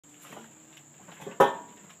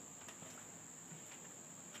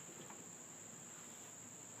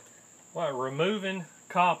by removing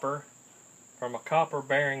copper from a copper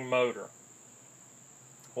bearing motor.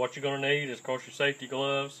 What you're going to need is, of course, your safety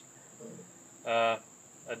gloves, a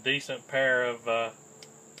decent pair of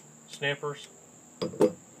snippers,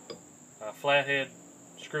 a flathead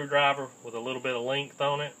screwdriver with a little bit of length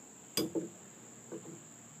on it,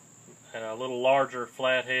 and a little larger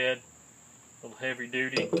flathead, a little heavy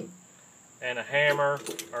duty, and a hammer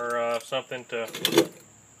or something to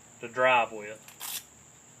drive with.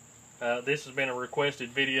 This has been a requested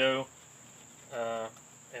video,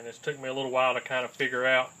 and it's took me a little while to kind of figure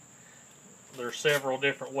out. There's several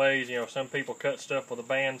different ways. You know, some people cut stuff with a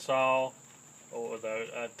bandsaw or with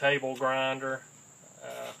a table grinder.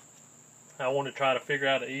 I want to try to figure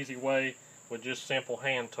out an easy way with just simple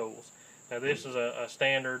hand tools. Now this is a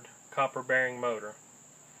standard copper bearing motor,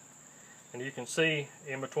 and you can see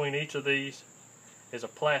in between each of these is a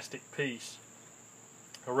plastic piece,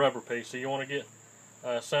 a rubber piece. So you want to get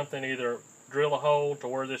something, either drill a hole to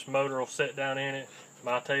where this motor will sit down in it.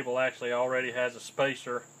 My table actually already has a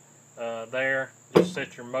spacer there. Just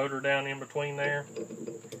set your motor down in between there.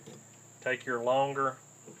 Take your longer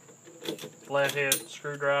flathead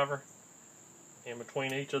screwdriver in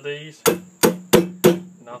between each of these.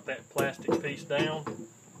 Knock that plastic piece down.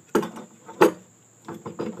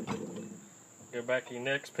 Go back to your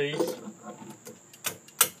next piece.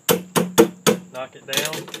 Knock it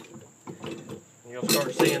down. And you'll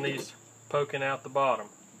start seeing these poking out the bottom.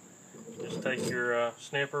 Just take your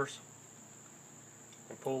snippers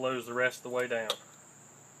and pull those the rest of the way down.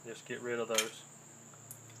 Just get rid of those.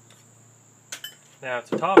 Now at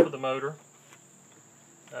the top of the motor,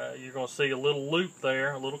 you're going to see a little loop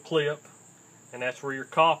there, a little clip, and that's where your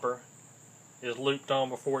copper is looped on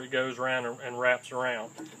before it goes around and wraps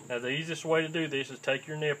around. Now the easiest way to do this is take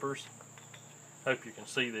your nippers. Hope you can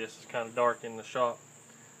see this, it's kind of dark in the shop.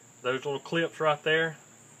 Those little clips right there,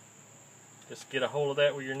 just get a hold of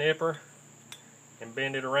that with your nipper and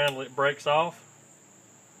bend it around until it breaks off.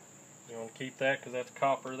 You want to keep that because that's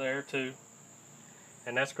copper there too.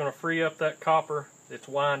 And that's going to free up that copper that's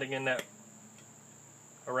winding in that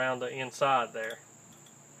around the inside there.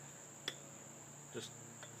 Just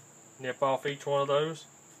nip off each one of those,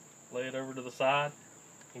 lay it over to the side,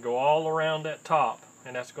 and go all around that top,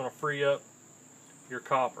 and that's going to free up your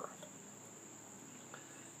copper.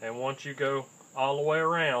 And once you go all the way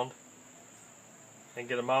around and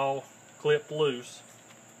get them all clipped loose,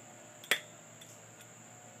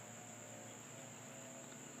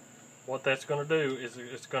 what that's going to do is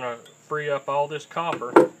it's going to free up all this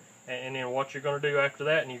copper, and then what you're going to do after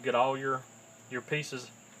that, and you get all your pieces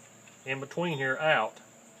in between here out,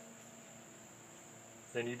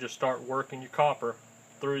 then you just start working your copper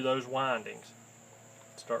through those windings.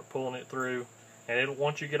 Start pulling it through, and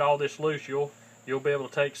once you get all this loose, you'll be able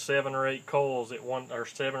to take 7 or 8 coils at one, or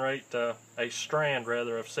 7 or 8 a strand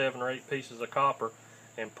rather of 7 or 8 pieces of copper,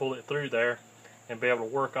 and pull it through there and be able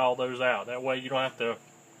to work all those out. That way you don't have to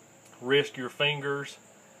risk your fingers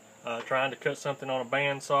trying to cut something on a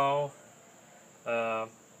bandsaw,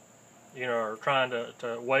 you know, or trying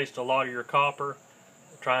to waste a lot of your copper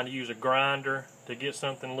trying to use a grinder to get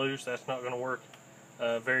something loose. That's not going to work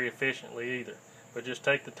very efficiently either. But just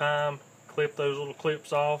take the time, clip those little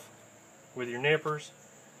clips off with your nippers,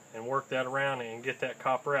 and work that around and get that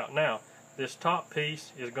copper out. Now this top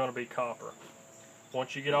piece is going to be copper.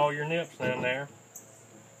 Once you get all your nips in there,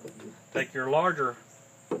 take your larger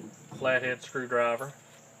flathead screwdriver,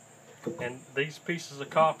 and these pieces of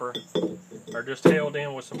copper are just held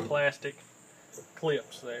in with some plastic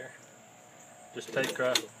clips there. Just take,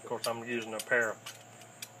 of course I'm using a pair of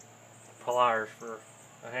pliers for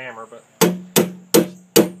a hammer, but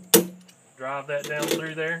drive that down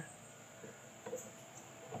through there.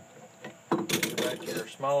 Go back to your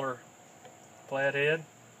smaller flathead,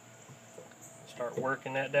 start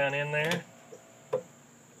working that down in there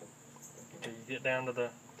until you get down to the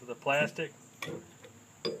plastic. And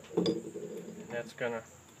that's one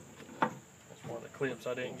of the clips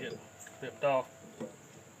I didn't get clipped off.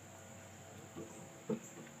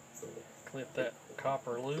 Clip that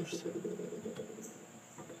copper loose,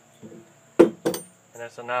 and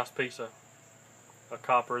that's a nice piece of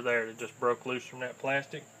copper there that just broke loose from that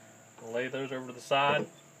plastic. I'll lay those over to the side,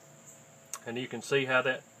 and you can see how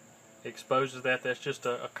that exposes that. That's just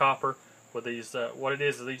a copper with these, what it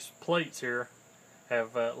is these plates here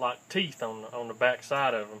have like teeth on the back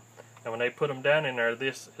side of them, and when they put them down in there,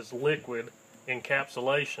 this is liquid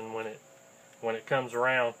encapsulation when it comes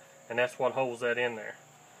around, and that's what holds that in there.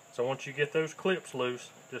 So once you get those clips loose,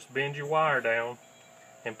 just bend your wire down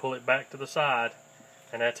and pull it back to the side,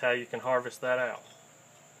 and that's how you can harvest that out.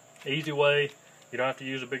 Easy way. You don't have to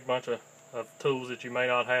use a big bunch of tools that you may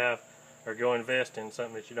not have. or go invest in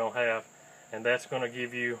something that you don't have, and that's going to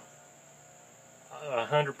give you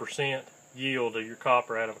 100% yield of your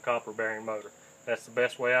copper out of a copper bearing motor. That's the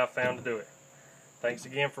best way I've found to do it. Thanks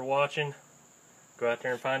again for watching. Go out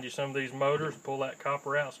there and find you some of these motors, pull that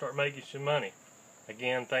copper out, start making some money.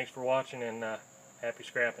 Again, thanks for watching, and happy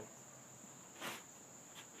scrapping.